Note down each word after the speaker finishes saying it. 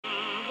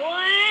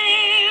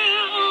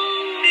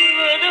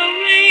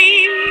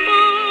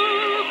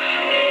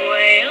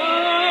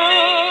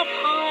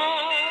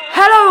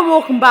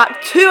welcome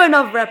back to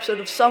another episode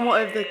of Somewhat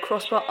Over the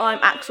Crossbar. I'm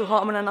Axel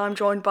Hartman and I'm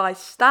joined by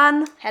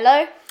Stan.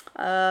 Hello.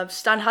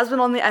 Stan has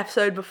been on the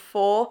episode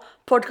before,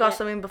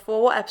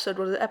 before. What episode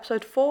was it?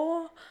 Episode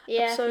 4?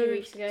 Yeah, a few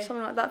weeks ago.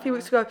 Something like that, a few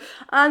weeks ago.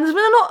 And there's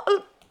been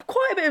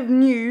quite a bit of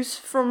news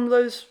from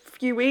those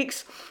few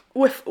weeks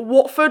with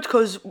Watford,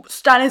 because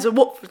Stan is a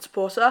Watford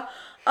supporter.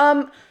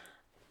 Nigel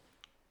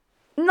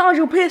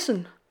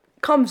Pearson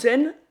comes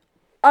in.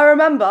 I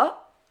remember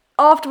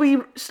after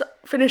we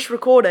finished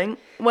recording,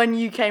 when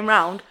you came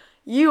round,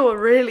 you were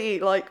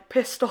really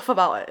pissed off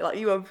about it.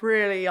 You were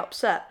really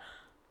upset.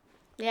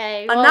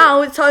 Yeah. And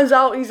now it turns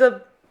out he's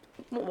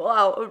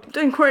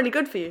doing really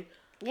good for you.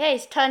 Yeah,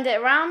 he's turned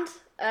it around.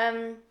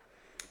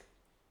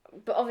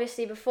 But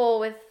obviously before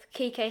with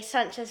Quique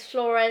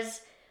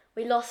Sanchez-Flores,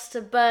 we lost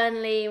to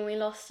Burnley and we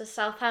lost to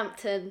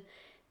Southampton,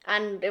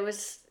 and it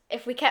was,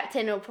 if we kept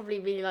in, it would probably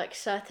be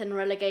certain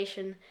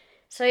relegation.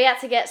 So he had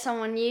to get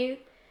someone new.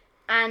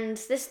 And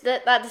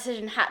that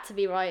decision had to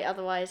be right,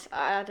 otherwise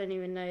I don't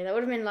even know. There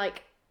would have been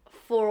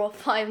 4 or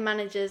 5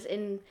 managers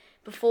in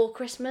before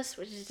Christmas,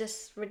 which is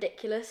just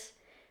ridiculous.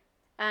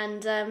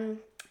 And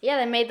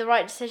they made the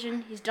right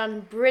decision. He's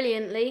done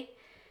brilliantly.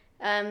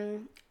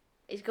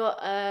 He's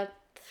got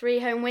 3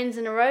 home wins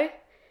in a row,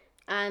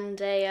 and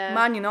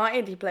Man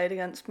United he played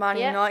against.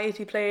 United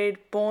he played.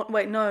 Who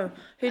did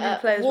he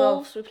play as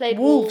Wolves, well? We played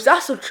Wolves.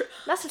 Wolves.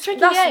 That's a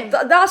tricky game.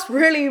 That's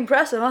really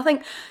impressive. I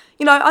think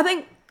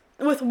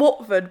with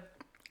Watford,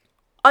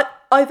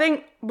 I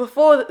think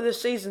before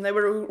this season they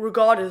were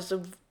regarded as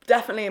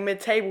definitely a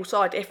mid-table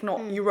side, if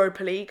not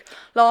Europa League.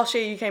 Last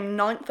year you came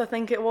 9th, I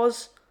think it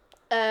was.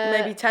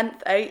 Maybe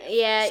 10th,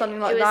 8th, something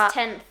like that. It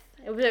was 10th.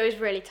 It was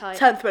really tight.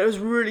 10th, but it was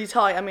really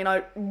tight. I mean,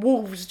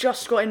 Wolves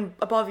just got in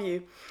above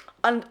you.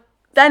 And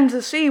then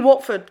to see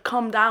Watford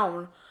come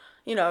down,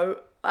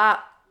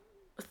 at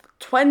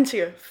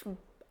 20th,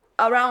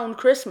 around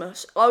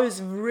Christmas, I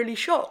was really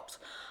shocked.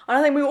 And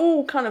I think we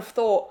all kind of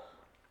thought,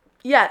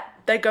 yeah,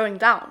 they're going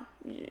down.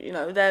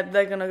 They're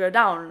going to go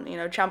down.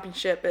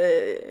 Championship,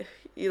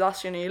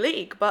 that's your new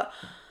league. But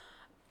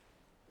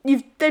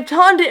they've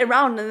turned it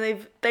around,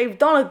 and they've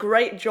done a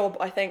great job,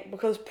 I think,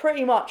 because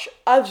pretty much,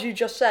 as you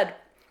just said,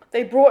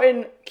 they brought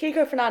in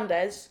Kiko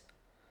Fernandez.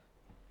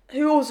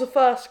 Who was the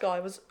first guy?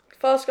 Was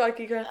first guy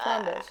Kiko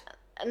Fernandez?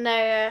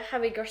 No,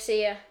 Javi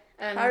Garcia.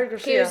 Harry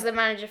Garcia. He was the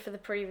manager for the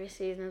previous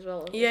season as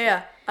well. Obviously.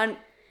 Yeah, and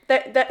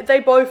they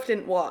both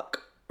didn't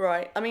work,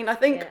 right? I mean, I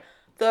think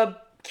the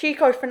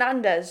Kiko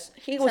Fernandez,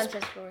 he was...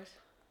 Sanchez-Flores.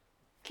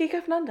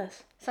 Kiko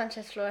Fernandez?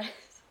 Sanchez-Flores.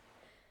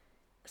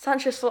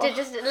 Sanchez-Flores.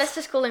 Let's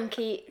just call him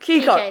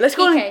Kiko. Let's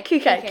call him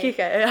Kike.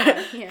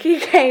 Yeah.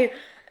 Kike,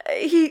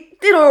 he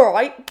did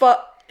alright,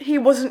 but he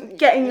wasn't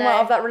getting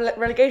out of that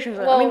relegation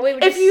zone. Well, I mean,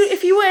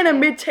 if you were in a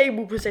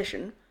mid-table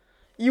position,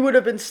 you would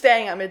have been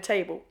staying at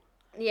mid-table.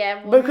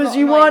 Yeah, well, because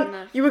you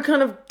were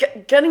kind of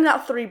getting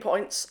that 3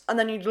 points and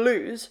then you'd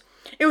lose.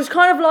 It was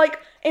kind of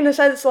in a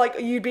sense,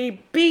 you'd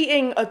be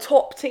beating a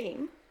top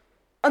team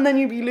and then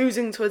you'd be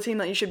losing to a team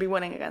that you should be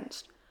winning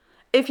against.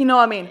 If you know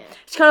what I mean. Yeah.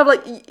 It's kind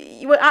of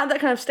you were at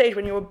that kind of stage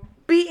when you were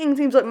beating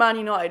teams like Man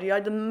United. You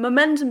had the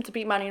momentum to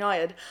beat Man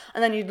United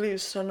and then you'd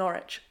lose to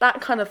Norwich.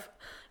 That kind of,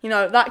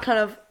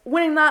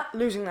 winning that,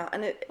 losing that.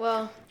 And it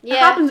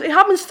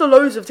happens to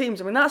loads of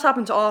teams. I mean, that's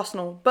happened to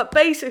Arsenal. But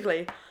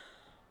basically,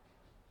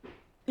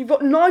 you've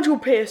got Nigel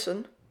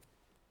Pearson.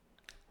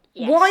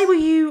 Yes. Why were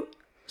you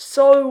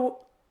so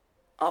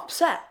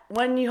upset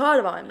when you heard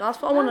about him?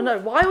 That's what I want to know.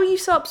 Why were you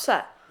so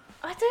upset?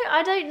 I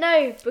don't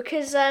know,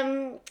 because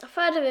I've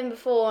heard of him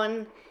before,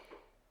 and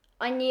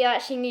I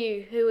actually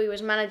knew who he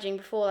was managing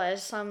before that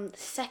as some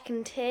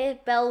second tier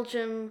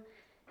Belgium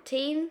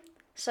team.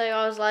 So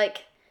I was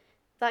like,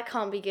 that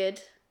can't be good.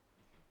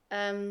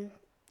 Had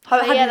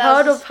you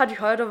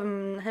heard of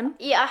him?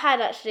 Yeah, I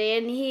had actually,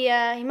 and he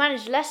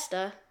managed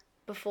Leicester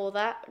before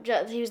that.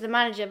 He was the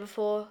manager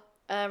before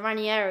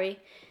Ranieri,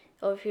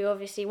 who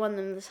obviously won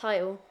them the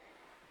title,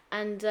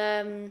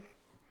 and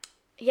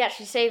he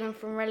actually saved them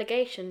from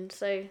relegation.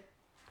 So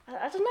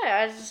I don't know.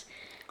 I just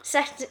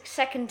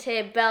second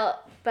tier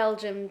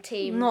Belgium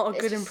team. Not a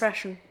good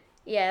impression.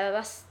 Yeah,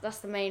 that's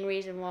the main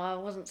reason why I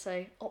wasn't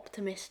so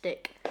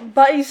optimistic.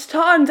 But he's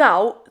turned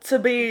out to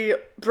be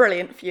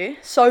brilliant for you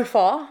so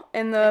far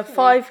in the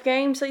 5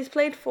 games that he's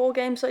played, 4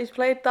 games that he's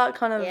played. That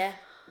kind of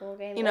 4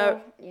 games.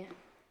 Yeah.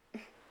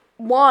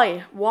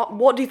 Why?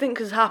 What do you think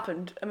has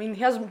happened? I mean,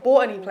 he hasn't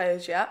bought any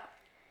players yet.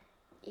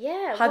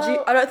 Yeah.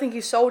 I don't think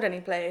he's sold any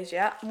players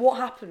yet. What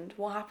happened?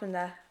 What happened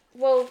there?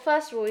 Well,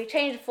 first of all, he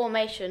changed the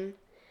formation.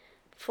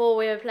 Before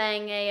we were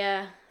playing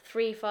a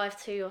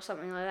 3-5-2 or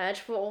something like that. I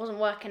just thought it wasn't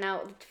working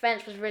out. The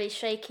defence was really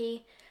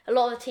shaky. A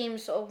lot of the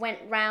teams sort of went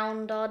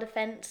round our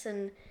defence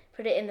and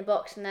put it in the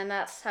box, and then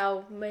that's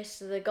how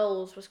most of the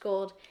goals were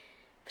scored.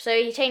 So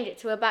he changed it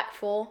to a back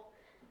 4,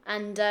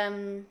 and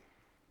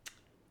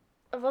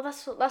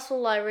that's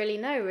all I really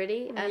know,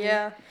 really.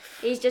 And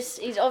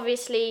he's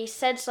obviously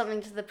said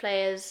something to the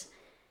players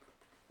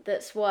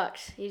that's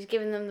worked. He's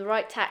given them the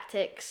right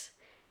tactics,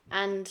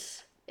 and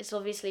it's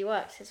obviously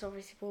worked. It's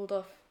obviously pulled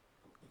off.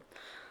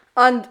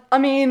 And I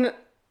mean,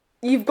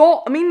 you've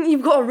got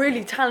a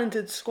really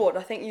talented squad.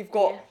 I think you've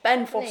got Yeah, Ben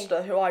definitely.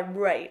 Foster, who I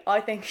rate. I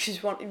think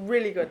she's one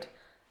really good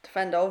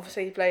defender.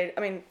 Obviously,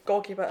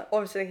 goalkeeper.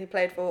 Obviously, he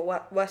played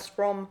for West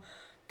Brom,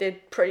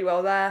 did pretty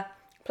well there.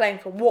 Playing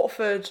for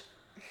Watford.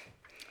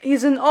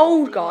 He's an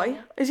old guy.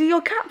 Is he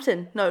your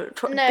captain? No, No,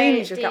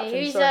 Deeney's your Deeney. captain.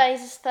 He's sorry.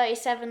 he's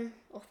 37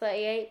 or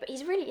 38, but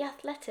he's really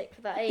athletic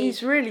for that age.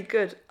 He's really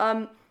good.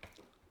 And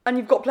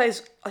you've got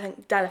players. I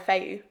think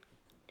Deulofeu.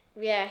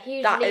 Yeah,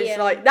 hugely. That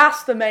is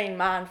that's the main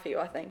man for you,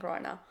 I think,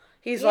 right now.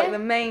 He's like Yeah. the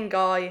main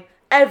guy.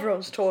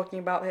 Everyone's talking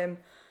about him.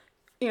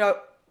 You know,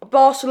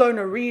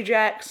 Barcelona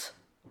rejects,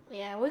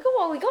 Yeah, we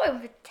got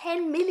him for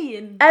 10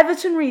 million.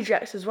 Everton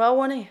rejects as well,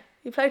 wasn't he?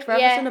 He played for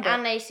Everton a bit.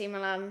 and AC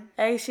Milan.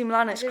 AC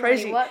Milan, it's didn't really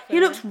crazy. work for He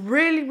him, looks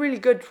really, really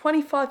good.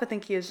 25, I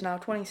think he is now.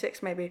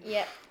 26, maybe.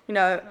 Yeah. You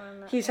know, Around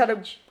that he's had a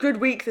age. good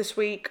week this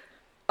week.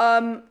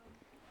 And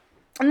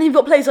then you've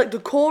got players like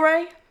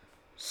Decore,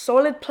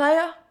 solid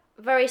player.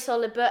 Very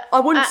solid, but I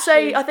wouldn't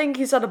say. actually- I think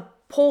he's had a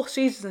poor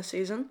season this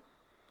season.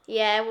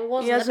 Yeah, it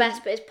wasn't the hasn't-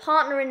 best, but his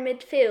partner in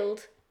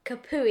midfield,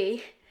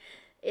 Kapui,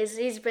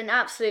 he's been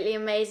absolutely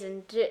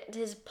amazing.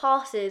 His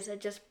passes are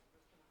just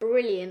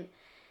brilliant.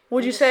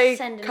 Would you just say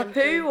sending them Capu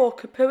through. or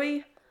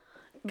Capui?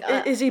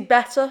 Is he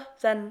better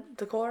than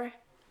Decore?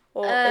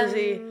 Or is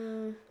he?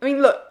 I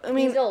mean, look. I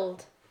mean, He's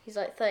old. He's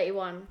like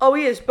 31. oh,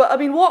 he is. But I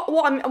mean, what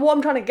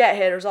I'm trying to get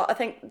here is that I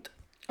think.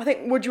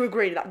 Would you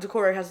agree that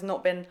Decore has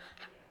not been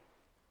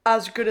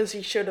as good as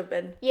he should have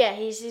been? Yeah,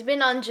 he's been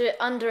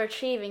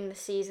underachieving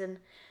this season,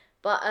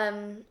 but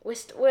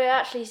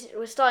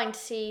we're starting to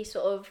see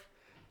sort of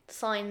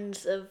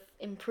signs of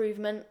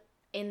improvement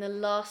in the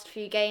last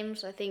few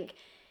games. I think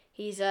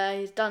he's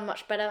done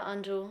much better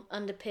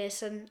under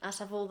Pearson, as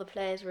have all the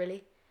players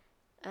really.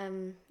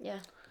 Yeah.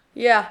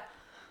 Yeah.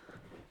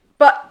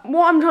 But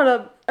what I'm trying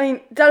to, I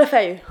mean,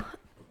 Deulofeu,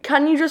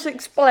 can you just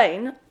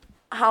explain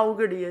how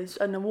good he is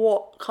and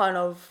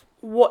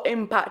what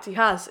impact he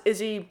has? Is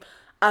he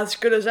as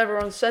good as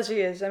everyone says he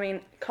is? I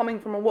mean, coming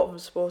from a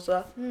Watford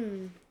supporter.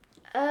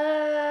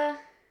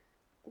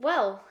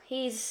 Well,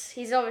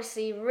 he's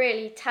obviously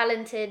really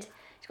talented.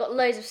 He's got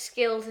loads of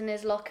skills in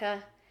his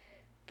locker,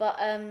 but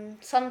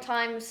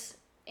sometimes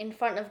in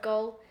front of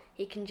goal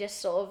he can just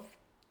sort of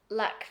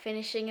lack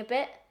finishing a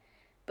bit.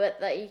 But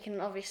that you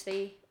can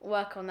obviously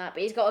work on that.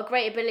 But he's got a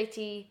great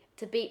ability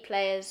to beat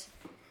players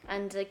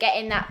and get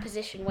in that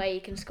position where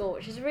you can score,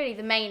 which is really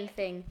the main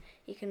thing.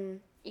 You can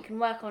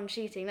work on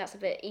shooting. That's a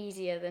bit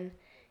easier than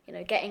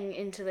getting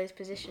into those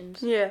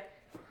positions. Yeah.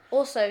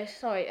 Also,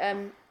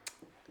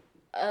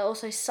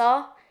 also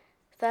Sarr,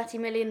 £30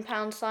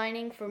 million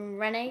signing from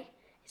Rennes.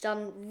 He's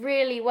done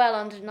really well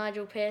under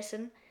Nigel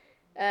Pearson.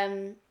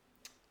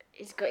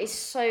 He's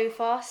so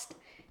fast.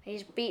 He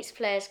just beats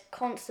players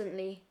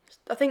constantly.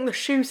 I think the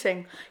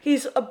shooting,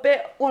 he's a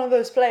bit one of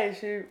those players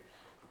who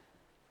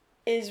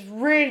is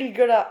really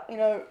good at,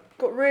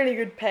 got really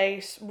good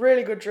pace,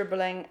 really good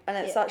dribbling, and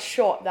it's that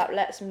shot that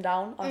lets him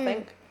down, I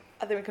think.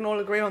 I think we can all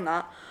agree on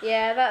that.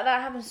 Yeah, that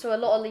happens to a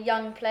lot of the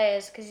young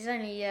players because he's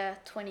only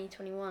 20,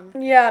 21.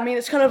 Yeah, I mean,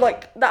 it's kind of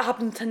like that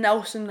happens to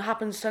Nelson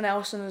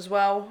as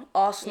well.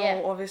 Arsenal,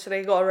 Yeah. obviously,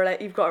 you've got to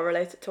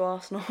relate it to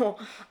Arsenal.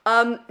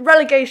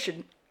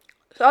 Relegation.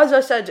 So as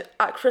I said,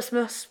 at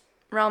Christmas,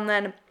 around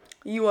then,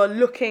 you were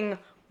looking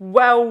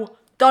well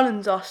done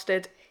and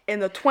dusted in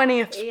the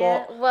 20th spot.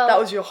 Yeah, well- that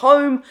was your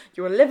home.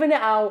 You were living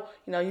it out.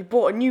 You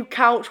bought a new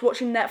couch,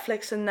 watching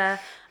Netflix in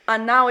there,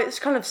 and now it's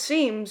kind of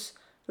seems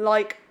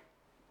like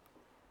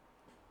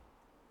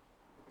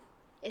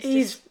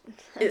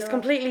it's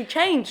completely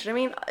changed. I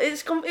mean,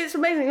 it's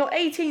amazing. You're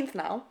 18th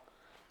now.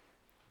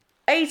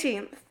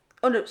 18th.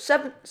 Oh no,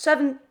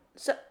 18th.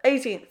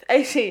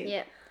 18th.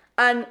 Yeah.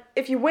 And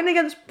if you win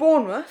against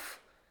Bournemouth,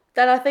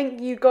 then I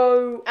think you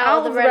go out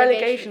of the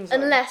relegation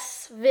zone.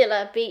 Unless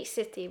Villa beat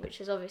City, which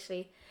is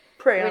obviously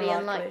Pretty really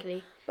unlikely.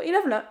 unlikely. But you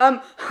never know.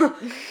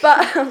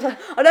 But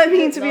I don't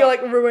mean to be Not.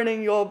 like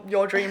ruining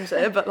your dreams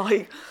here, but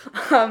like,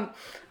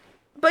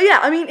 but yeah,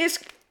 I mean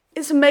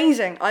it's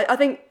amazing. I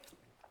think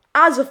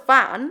as a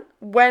fan,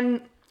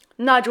 when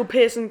Nigel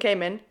Pearson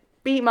came in,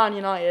 beat Man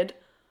United,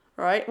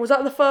 right? Was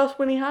that the first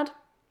win he had?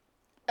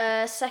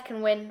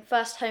 Second win,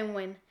 first home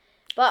win.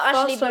 But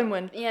actually, First home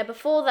win. Yeah,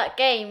 before that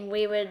game,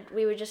 we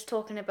were just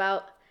talking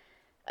about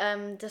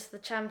just the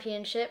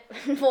championship,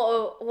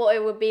 what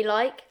it would be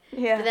like.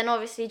 Yeah. But then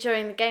obviously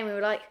during the game, we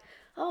were like,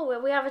 oh, well,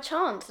 we have a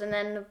chance. And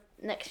then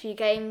the next few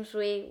games,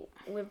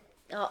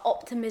 our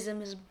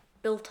optimism has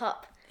built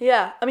up.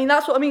 Yeah, I mean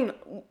that's what I mean.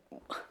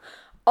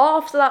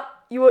 After that,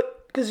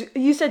 because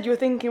you said you were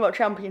thinking about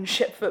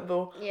championship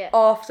football. Yeah.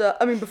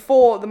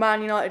 Before the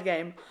Man United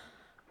game,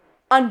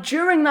 and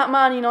during that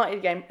Man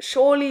United game,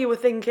 surely you were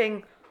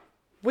thinking,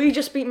 we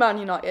just beat Man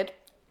United.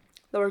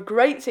 They're a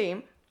great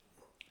team.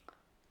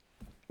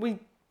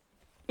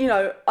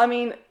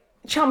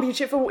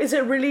 Championship football, is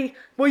it really?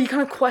 Were you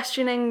kind of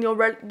questioning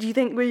do you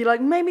think, were you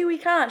like, maybe we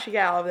can actually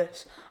get out of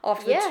this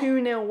after the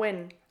 2-0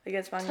 win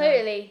against Man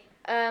United?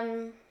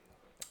 Totally.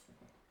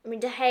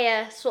 De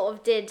Gea sort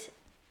of did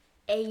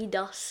aid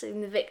us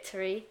in the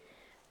victory.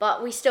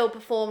 but we still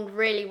performed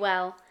really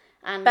well.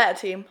 And Better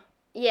team.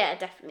 yeah,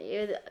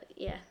 definitely.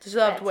 Yeah.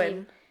 Deserved better win.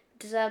 team.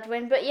 Deserved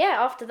win. But yeah,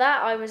 after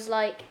that, I was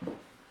like,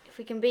 if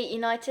we can beat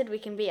United, we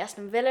can beat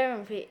Aston Villa,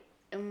 and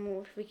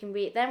if we can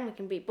beat them, we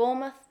can beat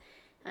Bournemouth.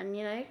 And,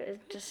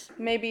 it just...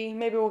 Maybe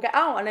we'll get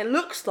out. And it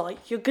looks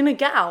like you're going to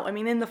get out. I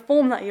mean, in the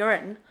form that you're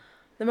in,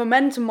 the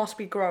momentum must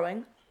be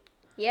growing.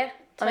 Yeah,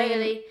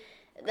 totally.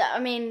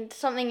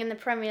 Something in the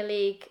Premier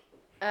League...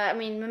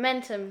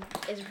 momentum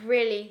is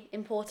really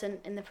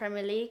important in the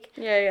Premier League.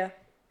 Yeah.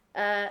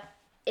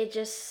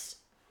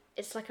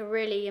 It's like a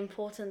really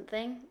important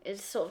thing.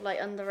 It's sort of like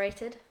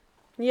underrated.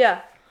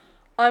 Yeah.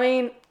 I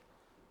mean,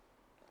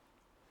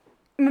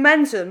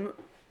 momentum.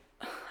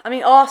 I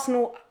mean,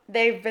 Arsenal,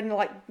 they've been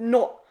like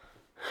not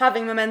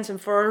having momentum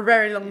for a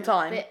very long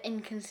time. A bit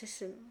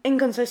inconsistent.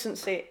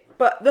 Inconsistency.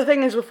 But the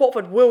thing is with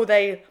Watford, will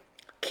they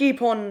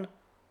keep on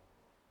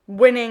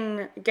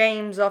winning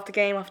games after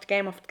game after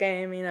game after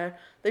game?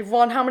 They've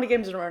won how many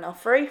games in a row now?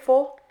 3,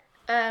 4?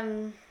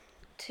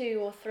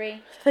 2 or 3.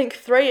 I think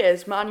 3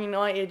 is Man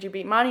United. You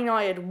beat Man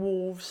United,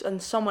 Wolves,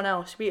 and someone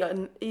else. You beat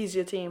an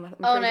easier team.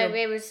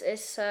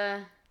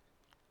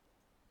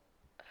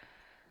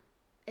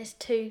 It's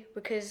 2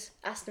 because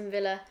Aston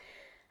Villa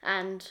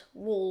and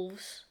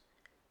Wolves,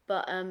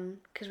 but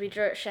because we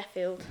drew at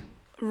Sheffield.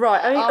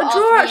 Right, I mean, a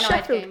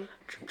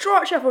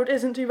draw at Sheffield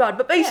isn't too bad.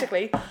 But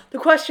basically, the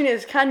question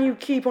is, can you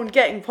keep on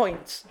getting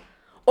points?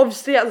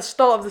 Obviously, at the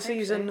start of the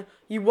season,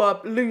 you were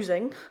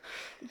losing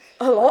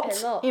a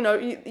lot.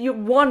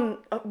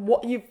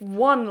 You've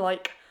won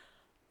like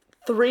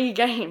 3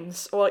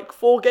 games or like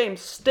 4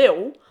 games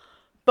still,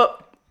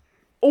 but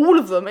all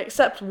of them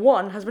except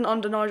one has been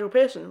under Nigel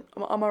Pearson.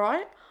 Am I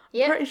right?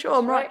 Yeah, I'm pretty sure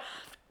I'm right.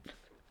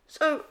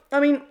 So,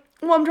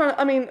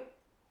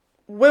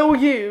 will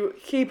you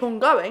keep on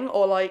going,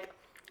 or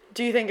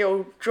do you think it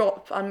will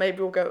drop and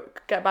maybe we'll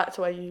get back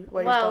to where you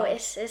started? Well,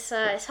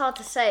 it's hard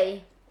to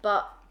say,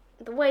 but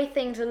the way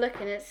things are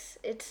looking, it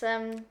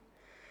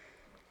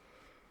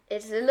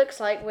looks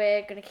like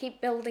we're going to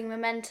keep building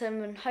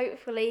momentum and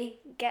hopefully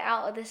get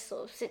out of this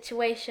sort of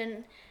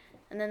situation,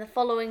 and then the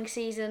following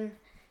season,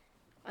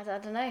 I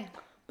don't know.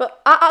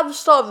 But at the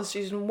start of the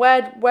season,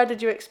 where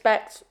did you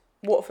expect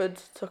Watford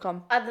to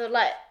come?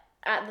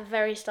 At the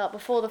very start,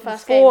 before the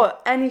first game. Before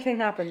anything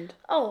happened.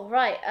 Oh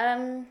right.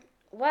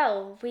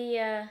 Well, we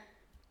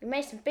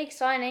made some big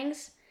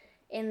signings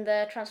in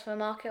the transfer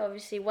market.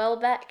 Obviously,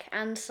 Welbeck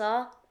and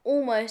Sarr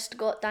almost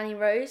got Danny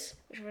Rose,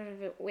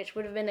 which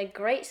would have been a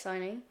great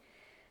signing,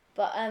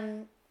 but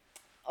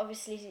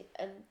obviously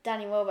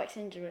Danny Welbeck's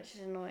injured, which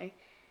is annoying.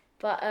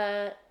 But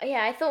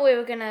I thought we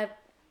were gonna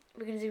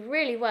do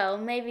really well,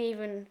 maybe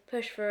even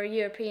push for a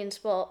European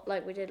spot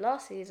like we did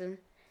last season.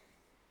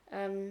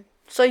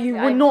 So you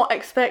were not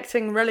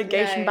expecting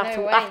relegation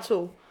battle at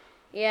all?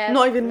 Yeah.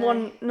 Not even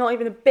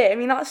a bit. I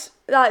mean,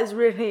 that is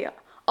really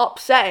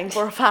upsetting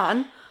for a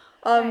fan.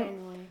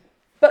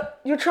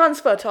 But your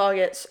transfer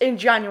targets in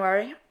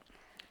January,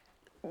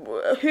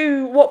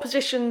 what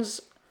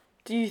positions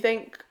do you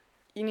think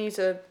you need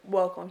to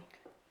work on?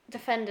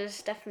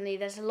 Defenders, definitely.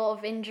 There's a lot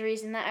of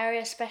injuries in that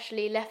area,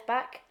 especially left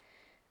back.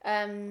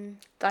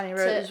 Danny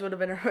Rose would have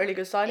been a really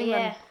good signing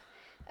then.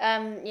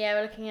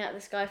 We're looking at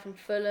this guy from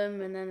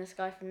Fulham and then this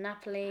guy from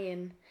Napoli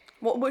and...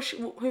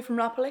 Who from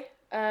Napoli?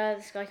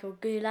 This guy called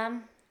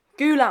Goulam.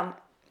 Goulam.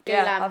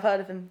 Yeah, I've heard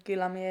of him.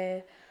 Goulam,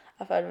 yeah.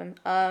 I've heard of him.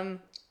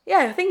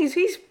 I think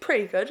he's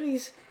pretty good.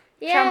 He's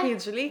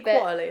Champions League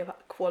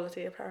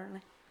quality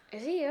apparently.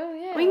 Is he? Oh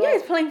yeah. I mean,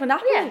 he's playing for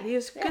Napoli. Yeah.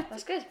 He's good.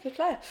 That's good. Good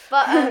player.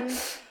 But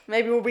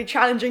maybe we'll be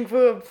challenging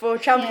for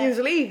Champions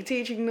League,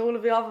 teaching all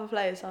of the other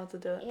players how to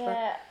do it.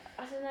 Yeah,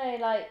 I don't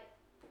know.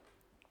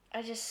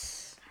 I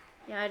just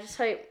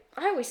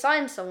hope we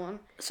sign someone.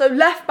 So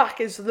left back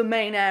is the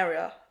main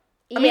area.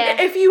 I mean,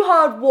 if you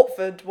heard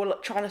Watford were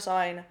trying to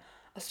sign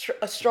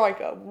a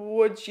striker,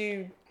 would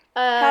you?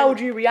 How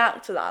would you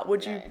react to that?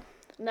 Would you?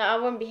 No, I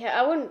wouldn't be.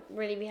 I wouldn't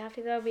really be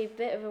happy. That would be a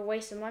bit of a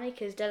waste of money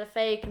because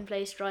Deulofeu can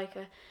play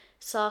striker,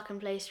 Sarr can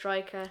play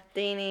striker,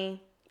 Deeney,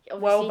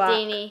 obviously Welbeck.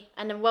 Deeney,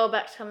 and then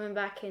Welbeck's coming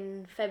back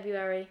in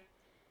February.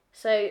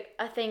 So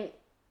I think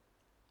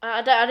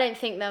I don't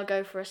think they'll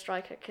go for a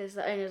striker because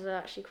the owners are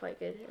actually quite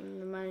good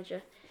and the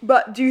manager.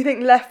 But do you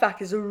think left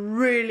back is a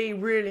really,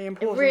 really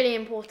important? Really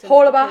important.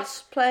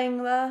 Holebas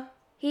playing there.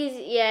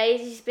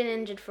 He's been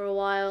injured for a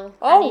while.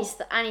 Oh.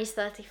 And he's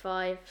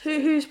 35.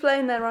 Who's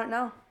playing there right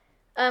now?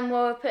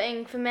 We're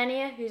putting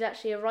Femenia, who's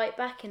actually a right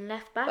back and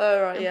left back.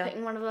 Oh right, yeah.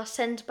 Putting one of our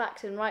centre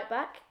backs in right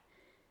back.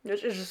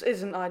 Which just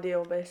isn't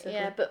ideal, basically.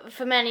 Yeah, but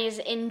Femenia is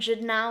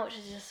injured now, which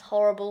is just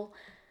horrible.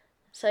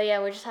 So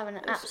we're just having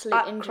an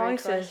absolute injury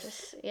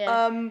crisis.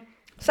 Yeah.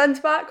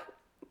 Centre back,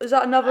 is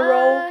that another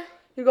role?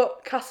 You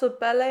got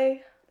Casabelle.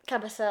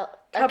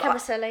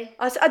 Cabaselli.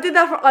 I did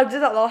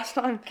that last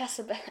time.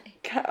 Casabelli.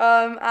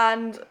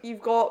 And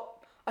you've got.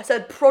 I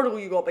said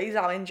Prodigal. But he's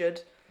now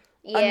injured.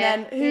 Yeah. And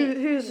then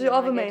who's the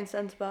other main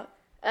centre back?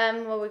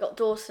 We got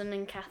Dawson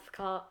and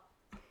Cathcart.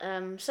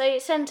 So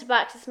centre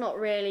backs, it's not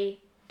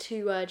really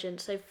too urgent.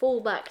 So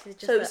full backs is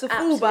just so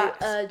full backs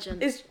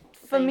urgent. Is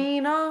thing.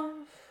 Firmino,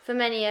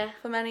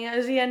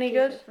 is he any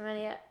good?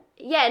 Firmino.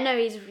 Yeah, no,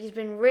 he's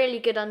been really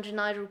good under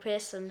Nigel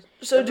Pearson.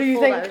 So but do you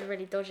before think that was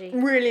really dodgy?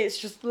 really it's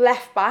just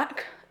left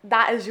back?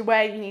 That is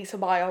where you need to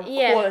buy a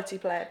quality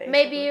player,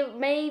 basically.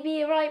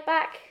 Maybe a right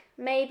back,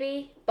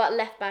 maybe, but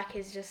left back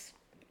is just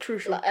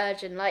Crucial.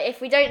 urgent. Like if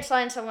we don't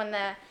sign someone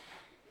there,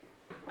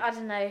 I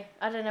don't know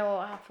what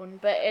will happen,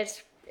 but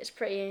it's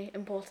pretty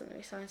important that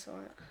we sign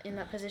someone in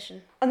that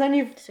position And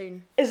then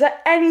soon. is there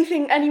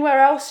anything anywhere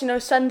else?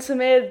 Centre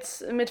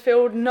mids,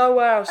 midfield,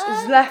 nowhere else.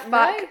 Is left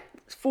back, No.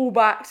 full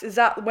backs? Is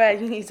that where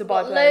you need to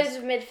buy Got players? loads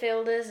of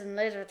midfielders and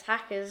loads of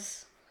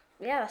attackers.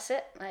 Yeah, that's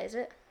it. That is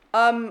it.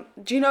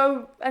 Do you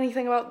know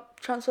anything about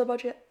transfer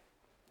budget?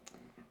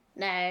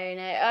 No.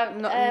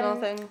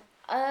 Nothing.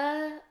 Or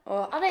I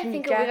can don't you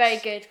think it'll be very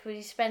guess? good because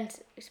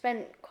we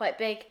spent quite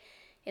big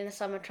in the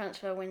summer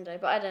transfer window,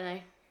 but I don't know.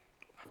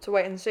 Have to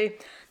wait and see.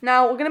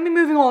 Now we're going to be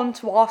moving on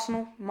to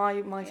Arsenal,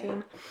 my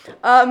team.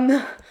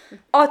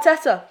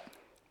 Arteta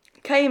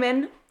came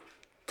in,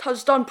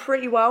 has done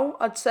pretty well,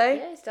 I'd say.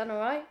 Yeah, he's done all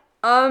right.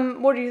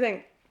 What do you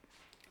think?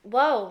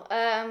 Well,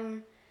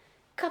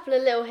 couple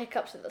of little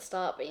hiccups at the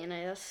start, but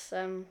that's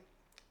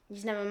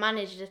he's never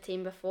managed a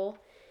team before.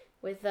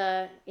 With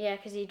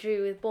because he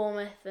drew with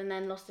Bournemouth and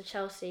then lost to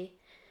Chelsea,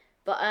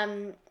 but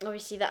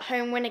obviously that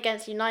home win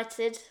against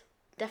United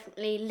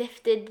definitely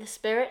lifted the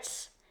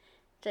spirits,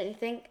 don't you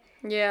think?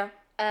 Yeah.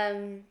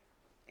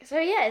 So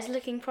yeah, it's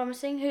looking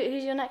promising.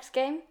 Who's your next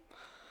game?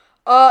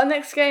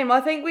 Next game, I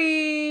think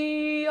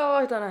we. Oh,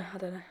 I don't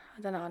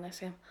know our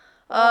next game.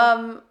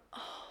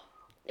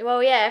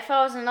 Well, yeah, if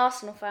I was an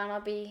Arsenal fan,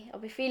 I'd be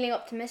feeling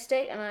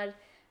optimistic, and I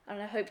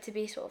hope to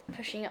be sort of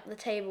pushing up the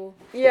table.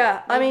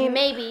 Yeah, I mean,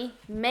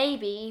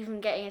 maybe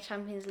even getting a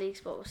Champions League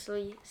spot.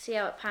 We'll see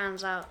how it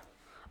pans out.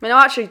 I'll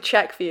actually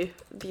check for you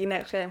the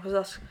next game because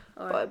that's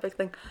quite a big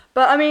thing.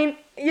 But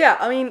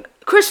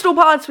Crystal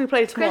Palace we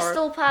play tomorrow.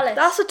 Crystal Palace.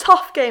 That's a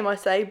tough game, I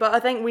say, but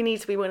I think we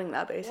need to be winning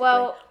that basically.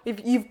 Well,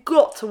 you've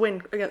got to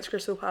win against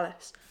Crystal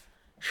Palace.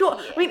 Sure.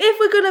 Yeah. If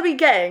we're gonna be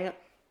getting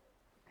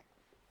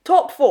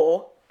top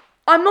 4,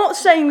 I'm not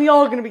saying we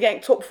are gonna be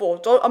getting top 4.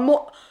 I'm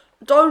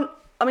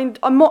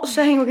not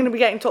saying we're gonna be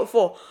getting top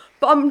 4,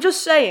 but I'm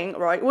just saying,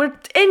 right? We're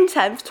in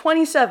 10th,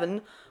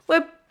 27.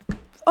 We're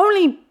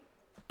only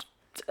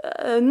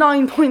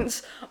 9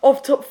 points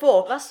off top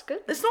 4. That's good.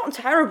 It's not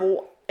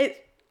terrible.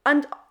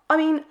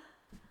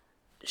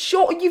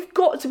 Sure, you've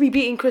got to be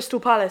beating Crystal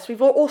Palace.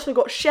 We've also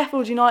got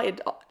Sheffield United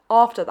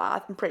after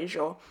that, I'm pretty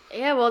sure.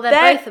 Yeah, well,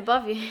 they're both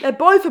above you. They're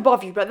both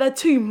above you, but they're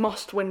 2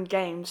 must-win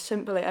games,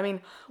 simply.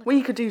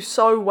 We could do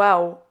so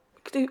well.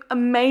 We could do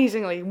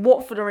amazingly.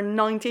 Watford are in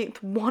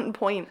 19th, 1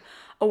 point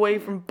away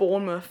from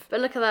Bournemouth.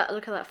 But look at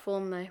that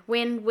form, though.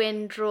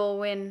 Win, draw,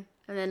 win,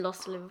 and then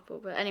lost to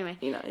Liverpool. But anyway,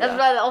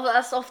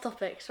 that's off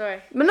topic.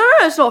 Sorry. But no,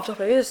 it's not off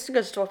topic. It's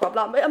good to talk about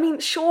that.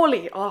 But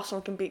surely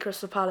Arsenal can beat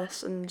Crystal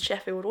Palace and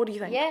Sheffield. What do you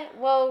think? Yeah,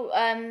 well,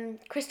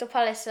 Crystal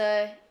Palace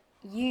are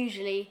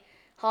usually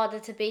harder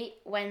to beat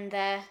when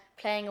they're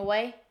playing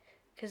away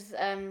because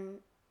they're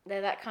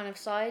that kind of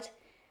side.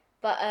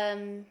 But I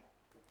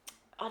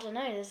don't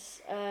know.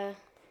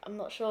 I'm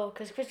not sure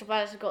because Crystal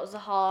Palace have got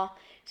Zaha.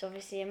 It's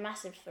obviously a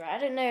massive threat. I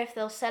don't know if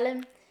they'll sell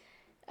him.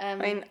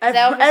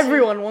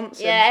 Everyone wants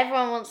him. Yeah,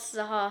 everyone wants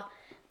Zaha,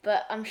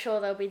 but I'm sure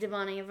they'll be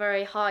demanding a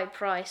very high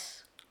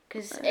price.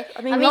 Because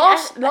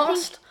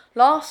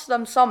last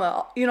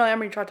summer,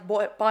 Emery tried to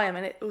buy him,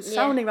 and it was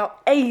sounding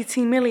about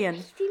 80 million.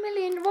 80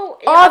 million. Well,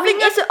 I think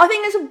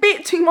it's a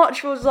bit too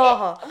much for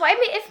Zaha.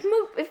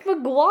 If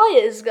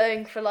Maguire's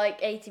going for like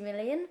 80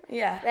 million,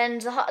 then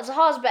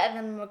Zaha's better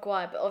than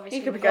Maguire, but obviously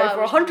he could be going for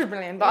 100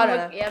 million. But I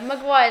don't know. Yeah,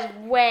 Maguire's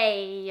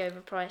way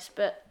overpriced,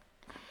 but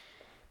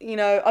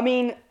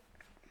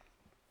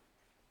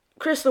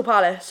Crystal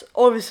Palace,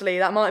 obviously,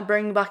 that might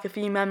bring back a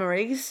few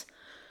memories.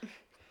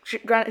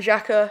 Granit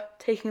Xhaka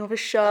taking off his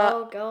shirt.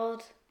 Oh,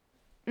 God.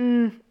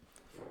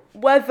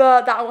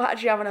 Whether that will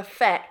actually have an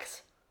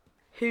effect,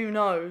 who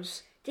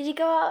knows? Did he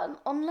go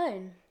out on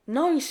loan?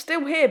 No, he's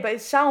still here, but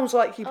it sounds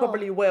like he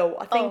probably will.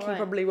 I think right. he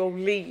probably will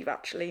leave,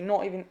 actually.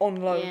 Not even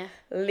on loan. Yeah.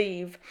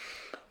 Leave.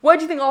 Where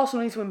do you think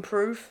Arsenal need to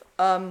improve?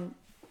 What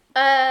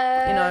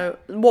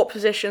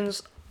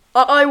positions?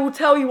 I will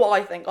tell you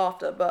what I think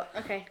after, but...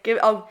 Okay.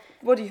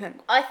 What do you think?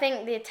 I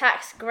think the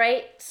attack's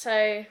great,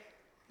 so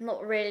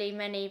not really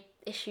many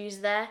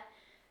issues there.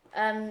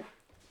 I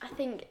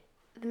think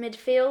the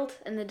midfield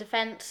and the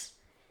defence,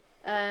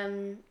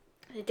 they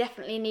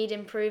definitely need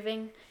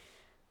improving.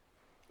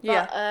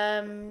 But,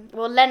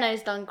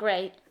 Leno's done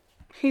great.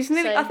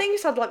 I think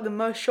he's had the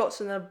most shots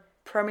in the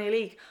Premier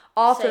League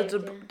after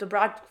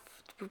Dubravka.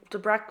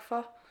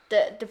 Dubravka.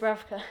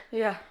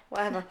 Yeah,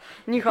 whatever.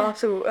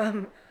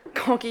 Newcastle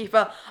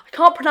goalkeeper. I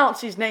can't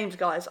pronounce these names,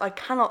 guys. I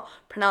cannot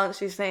pronounce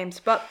these names.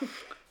 But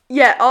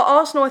yeah,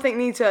 Arsenal I think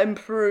need to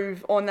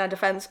improve on their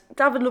defence.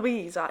 David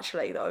Luiz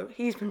actually though,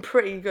 he's been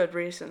pretty good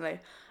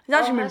recently. He's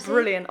actually been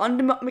brilliant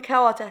under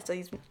Mikel Arteta.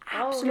 He's been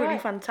absolutely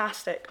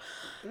fantastic.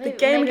 The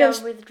game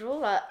against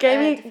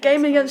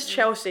game against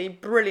Chelsea,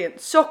 brilliant.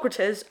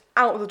 Socrates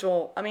out the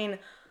door.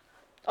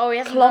 Oh, he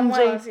hasn't done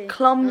well, has he?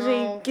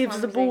 clumsy,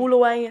 gives the Clumsy. ball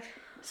away.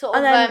 Sort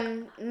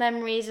And of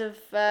memories of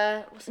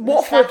what's it,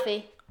 Watford.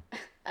 Mustafi.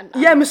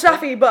 Yeah,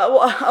 Mustafi, but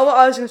what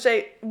I was going to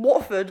say,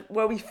 Watford,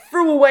 where we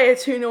threw away a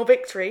 2-0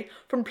 victory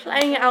from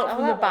playing it out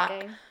from the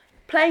back.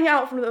 Playing it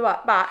out from the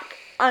back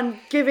and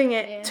giving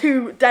it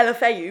to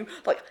Deulofeu,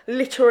 like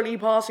literally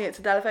passing it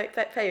to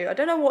Deulofeu. I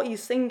don't know what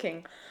he's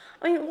thinking.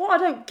 I mean, what I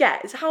don't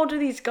get is how do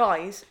these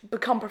guys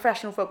become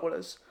professional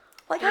footballers?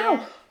 Like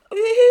how?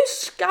 Who's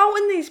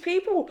scouting these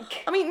people?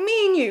 I mean,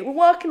 me and you, we're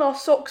working our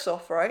socks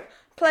off, right?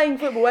 Playing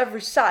football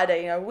every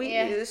Saturday,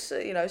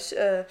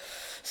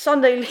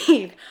 Sunday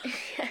league.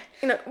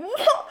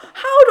 What?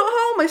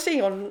 How am I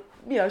seeing on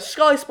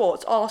Sky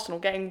Sports Arsenal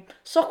getting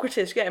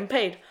Socrates getting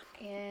paid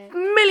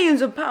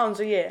millions of pounds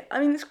a year? I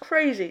mean, it's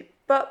crazy.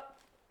 But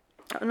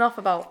enough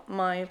about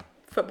my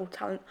football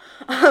talent.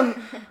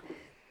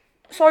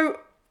 So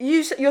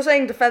you're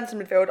saying defence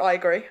and midfield. I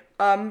agree.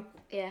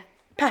 Yeah.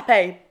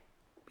 Pepe,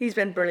 he's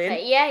been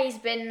brilliant. Yeah, he's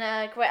been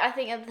great. I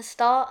think at the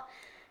start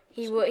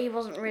he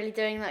wasn't really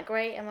doing that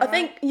great. Am I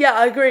right?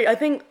 I agree. I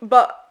think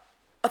I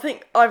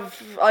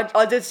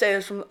did say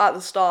this from at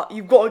the start.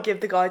 You've got to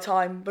give the guy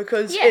time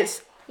because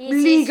it's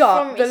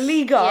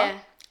Liga.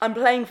 I'm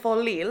playing for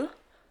Lille,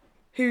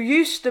 who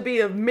used to be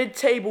a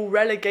mid-table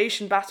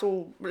relegation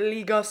battle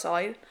Liga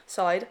side.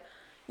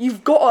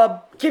 You've got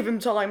to give him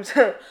time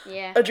to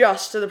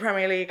adjust to the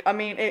Premier League. I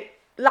mean,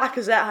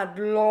 Lacazette had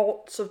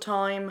lots of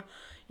time.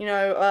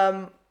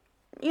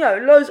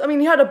 Loads. I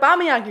mean, you had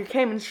Aubameyang who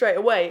came in straight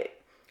away.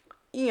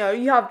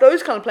 You have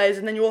those kind of players,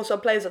 and then you also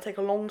have players that take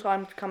a long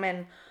time to come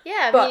in.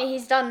 Yeah, I mean,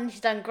 he's done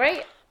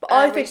great. But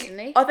I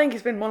recently. think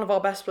he's been one of our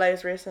best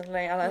players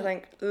recently, and I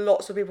think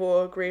lots of people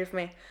will agree with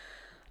me.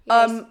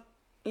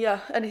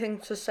 Anything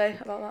to say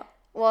about that?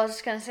 Well, I was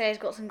just gonna say he's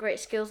got some great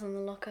skills in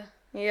the locker.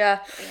 Yeah.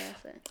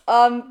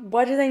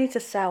 Where do they need to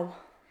sell?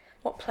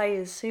 What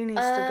players? Who needs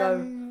to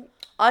go?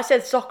 I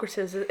said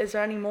Socrates. Is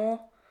there any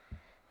more?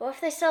 Well, if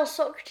they sell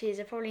Socrates,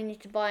 they probably need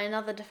to buy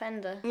another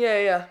defender.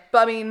 Yeah.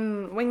 But I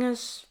mean,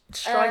 wingers,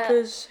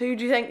 strikers. Who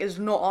do you think is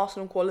not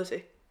Arsenal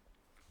quality?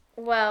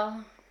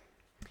 Well,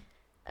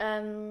 I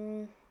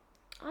don't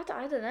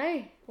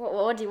know.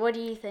 What do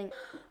you think?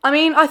 I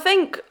mean, I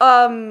think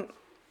Mesut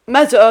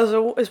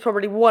Ozil is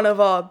probably one of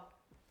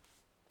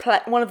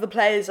the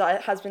players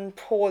that has been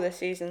poor this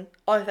season.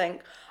 I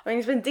think. I mean,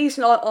 he's been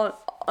decent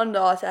under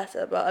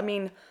Arteta, but I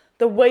mean,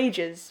 the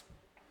wages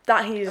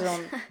that he's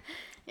on.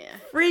 Yeah.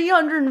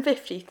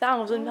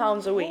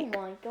 £350,000 a week.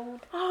 Oh my god.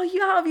 Oh,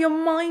 you out of your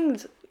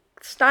mind.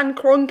 Stan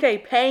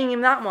Kroenke paying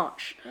him that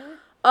much.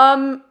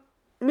 Yeah.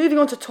 Moving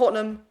on to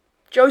Tottenham,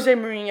 Jose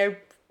Mourinho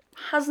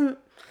hasn't.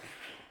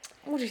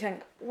 What do you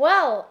think?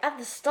 Well, at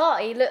the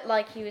start he looked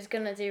like he was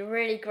gonna do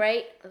really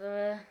great.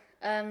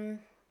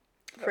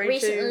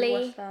 Recently,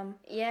 West Ham.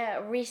 Yeah,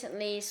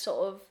 recently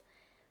sort of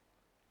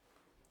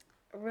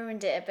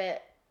ruined it a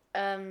bit.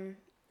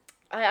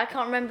 I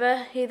can't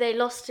remember who they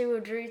lost to or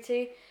drew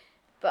to,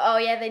 but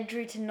they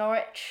drew to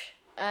Norwich,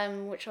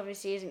 which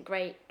obviously isn't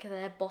great because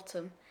they're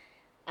bottom,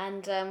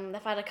 and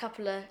they've had a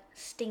couple of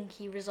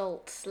stinky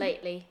results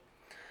lately.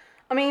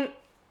 I mean,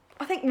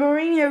 I think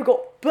Mourinho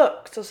got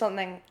booked or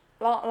something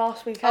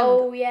last weekend.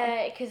 Oh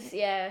yeah, because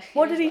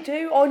What did he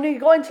do? Oh no, he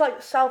got into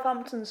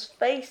Southampton's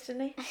face,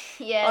 didn't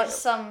he? Yeah,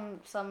 some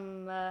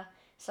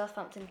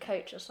Southampton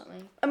coach or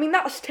something. I mean,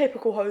 that's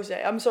typical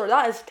Jose. I'm sorry,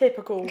 that is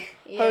typical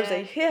Jose.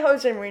 You hear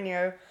Jose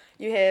Mourinho,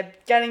 you hear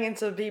getting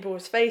into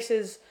people's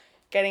faces,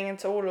 getting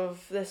into all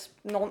of this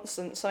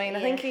nonsense. I mean, I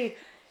think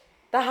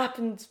that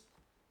happened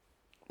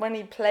when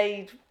he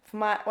played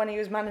when he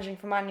was managing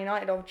for Man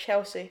United or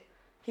Chelsea.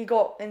 He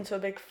got into a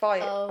big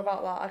fight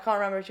about that. I can't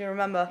remember if you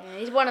remember. Yeah,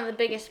 he's one of the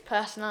biggest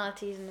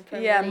personalities in the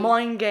Premier League. Yeah,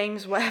 mind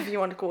games, whatever you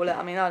want to call it.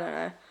 I mean, I don't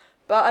know.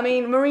 But, I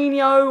mean,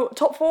 Mourinho,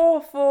 top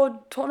 4 for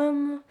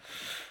Tottenham?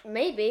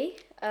 Maybe.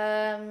 Do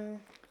you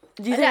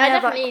think they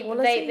have that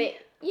quality?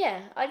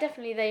 I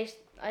definitely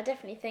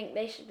think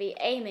they should be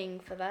aiming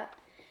for that.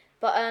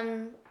 But, I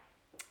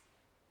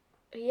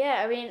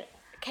mean,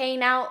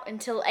 Kane out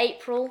until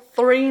April.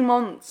 3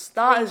 months.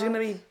 That is going to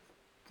be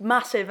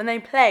massive. And they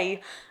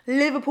play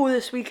Liverpool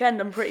this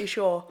weekend, I'm pretty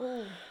sure.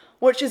 Ooh.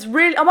 Which is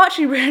really... I'm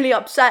actually really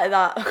upset at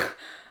that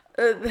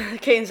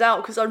Kane's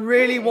out because I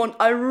really want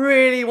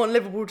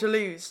Liverpool to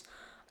lose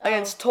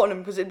against Tottenham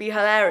because it'd be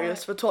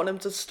hilarious for Tottenham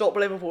to stop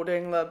Liverpool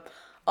doing the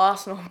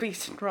Arsenal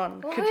beating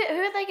run. Well, who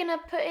are they going to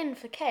put in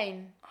for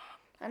Kane?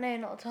 I know you're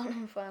not a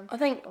Tottenham fan. I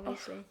think...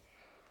 Obviously.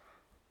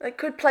 They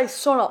could play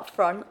Son up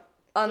front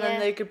and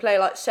then they could play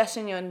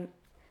Sessegnon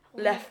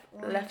left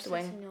wing.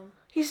 Sessegnon.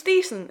 He's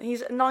decent.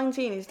 He's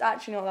 19. He's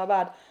actually not that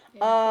bad.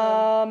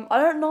 Yeah, I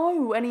don't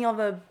know any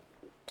other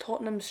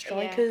Tottenham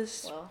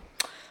strikers. Yeah, well,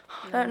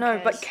 I don't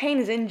know, but Kane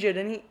is injured.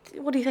 And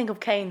what do you think of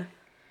Kane?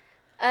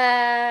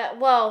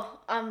 Well,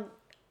 I'm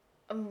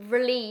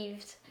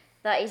relieved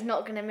that he's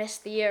not going to miss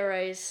the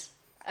Euros.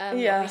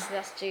 Obviously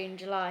that's June,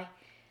 July.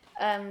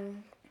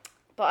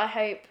 But I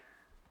hope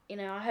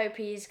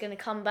he's going to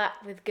come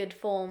back with good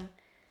form.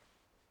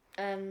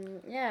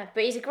 But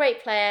he's a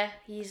great player.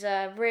 He's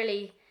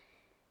really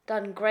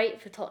done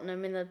great for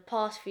Tottenham in the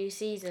past few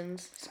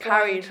seasons.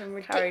 Carried,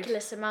 Scoring some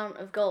ridiculous amount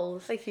of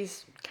goals. I think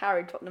he's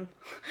carried Tottenham,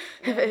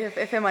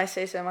 if I might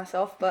say so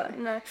myself. But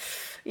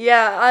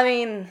yeah, I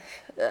mean,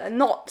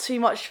 not too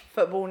much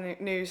football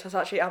news has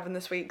actually happened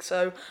this week,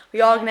 so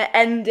we are going to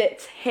end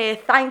it here.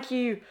 Thank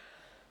you,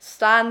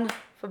 Stan,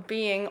 for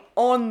being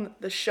on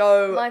the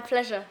show. My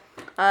pleasure.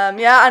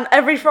 Yeah, and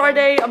every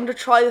Friday I'm gonna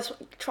try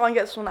and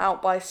get this one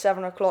out by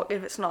 7:00.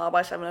 If it's not out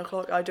by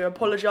 7:00, I do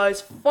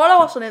apologise.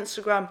 Follow us on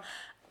Instagram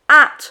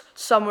at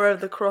Summer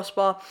of the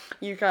Crossbar.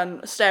 You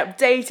can stay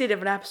updated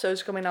if an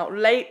episode's coming out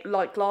late,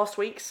 like last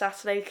week.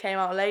 Saturday came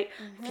out late.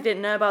 If you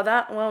didn't know about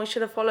that, well, you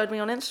should have followed me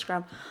on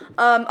Instagram.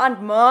 And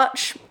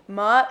merch,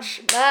 mugs,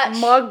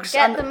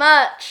 Get the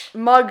merch.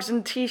 mugs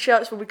and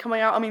t-shirts will be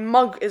coming out. I mean,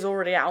 mug is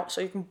already out,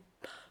 so you can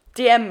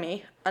DM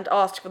me and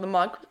ask for the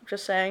mug,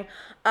 just saying.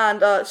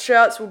 And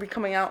shirts will be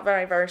coming out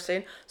very, very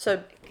soon.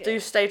 So do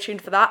stay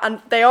tuned for that.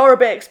 And they are a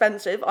bit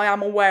expensive. I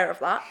am aware of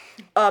that.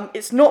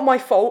 It's not my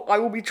fault. I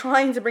will be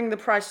trying to bring the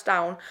price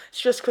down.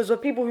 It's just because the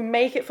people who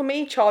make it for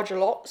me charge a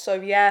lot. So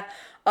yeah.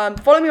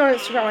 Follow me on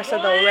Instagram. I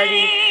said that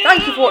already.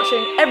 Thank you for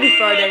watching every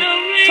Friday.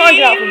 Try and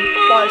get out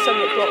by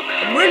 7:00.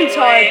 I'm really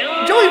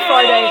tired. Enjoy your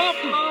Friday.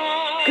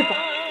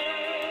 Goodbye.